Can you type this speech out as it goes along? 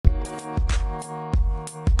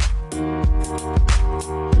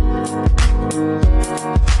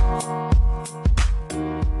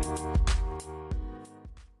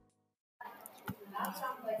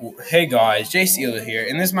Hey guys, Jay Sealer here,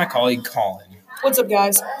 and this is my colleague Colin. What's up,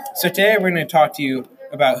 guys? So today we're going to talk to you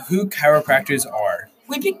about who chiropractors are.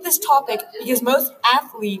 We picked this topic because most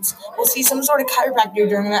athletes will see some sort of chiropractor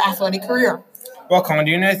during their athletic career. Well, Colin,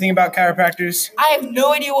 do you know anything about chiropractors? I have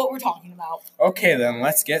no idea what we're talking about. Okay then,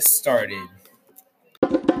 let's get started.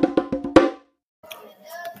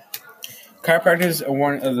 Chiropractors are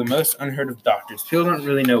one of the most unheard of doctors. People don't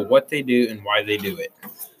really know what they do and why they do it.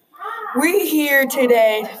 We're here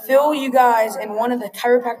today to fill you guys in one of the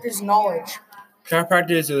chiropractor's knowledge.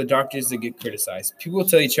 Chiropractors are the doctors that get criticized. People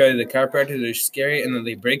tell each other that chiropractors are scary and that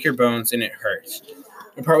they break your bones and it hurts.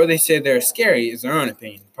 The part where they say they're scary is their own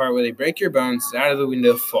opinion. The part where they break your bones is out of the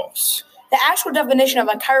window false. The actual definition of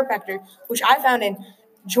a chiropractor, which I found in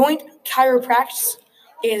Joint Chiropractic,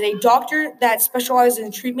 is a doctor that specializes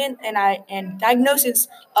in treatment and diagnosis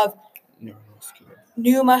of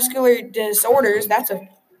neuromuscular disorders. That's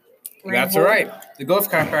right. The goal of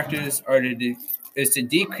chiropractors is to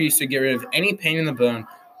decrease or get rid of any pain in the bone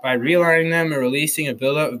by realigning them or releasing a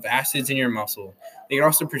buildup of acids in your muscle. They can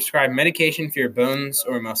also prescribe medication for your bones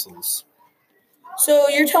or muscles. So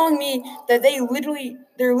you're telling me that they're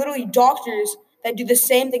literally doctors that do the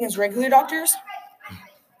same thing as regular doctors?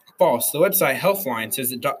 False. The website Healthline says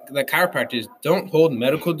that chiropractors don't hold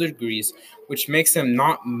medical degrees, which makes them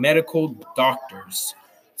not medical doctors.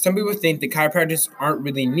 Some people think that chiropractors aren't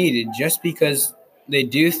really needed just because they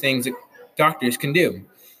do things that doctors can do.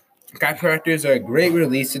 Chiropractors are a great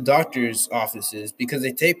release to doctors' offices because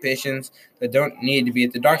they take patients that don't need to be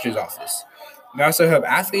at the doctor's office. They also help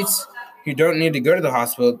athletes who don't need to go to the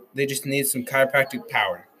hospital, they just need some chiropractic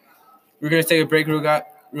power. We're going to take a break real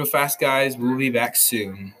fast, guys. We'll be back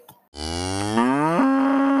soon.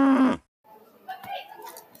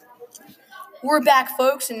 We're back,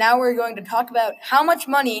 folks, and now we're going to talk about how much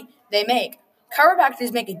money they make.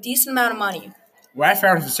 Chiropractors make a decent amount of money. What I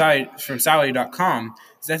found from Salary.com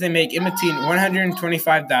is that they make in between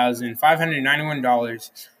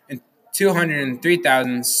 $125,591 and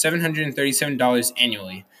 $203,737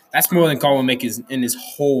 annually. That's more than Colin will make in his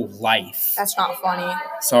whole life. That's not funny.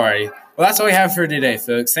 Sorry. Well, that's all we have for today,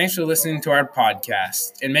 folks. Thanks for listening to our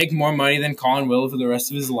podcast. And make more money than Colin will for the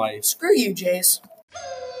rest of his life. Screw you, Jace.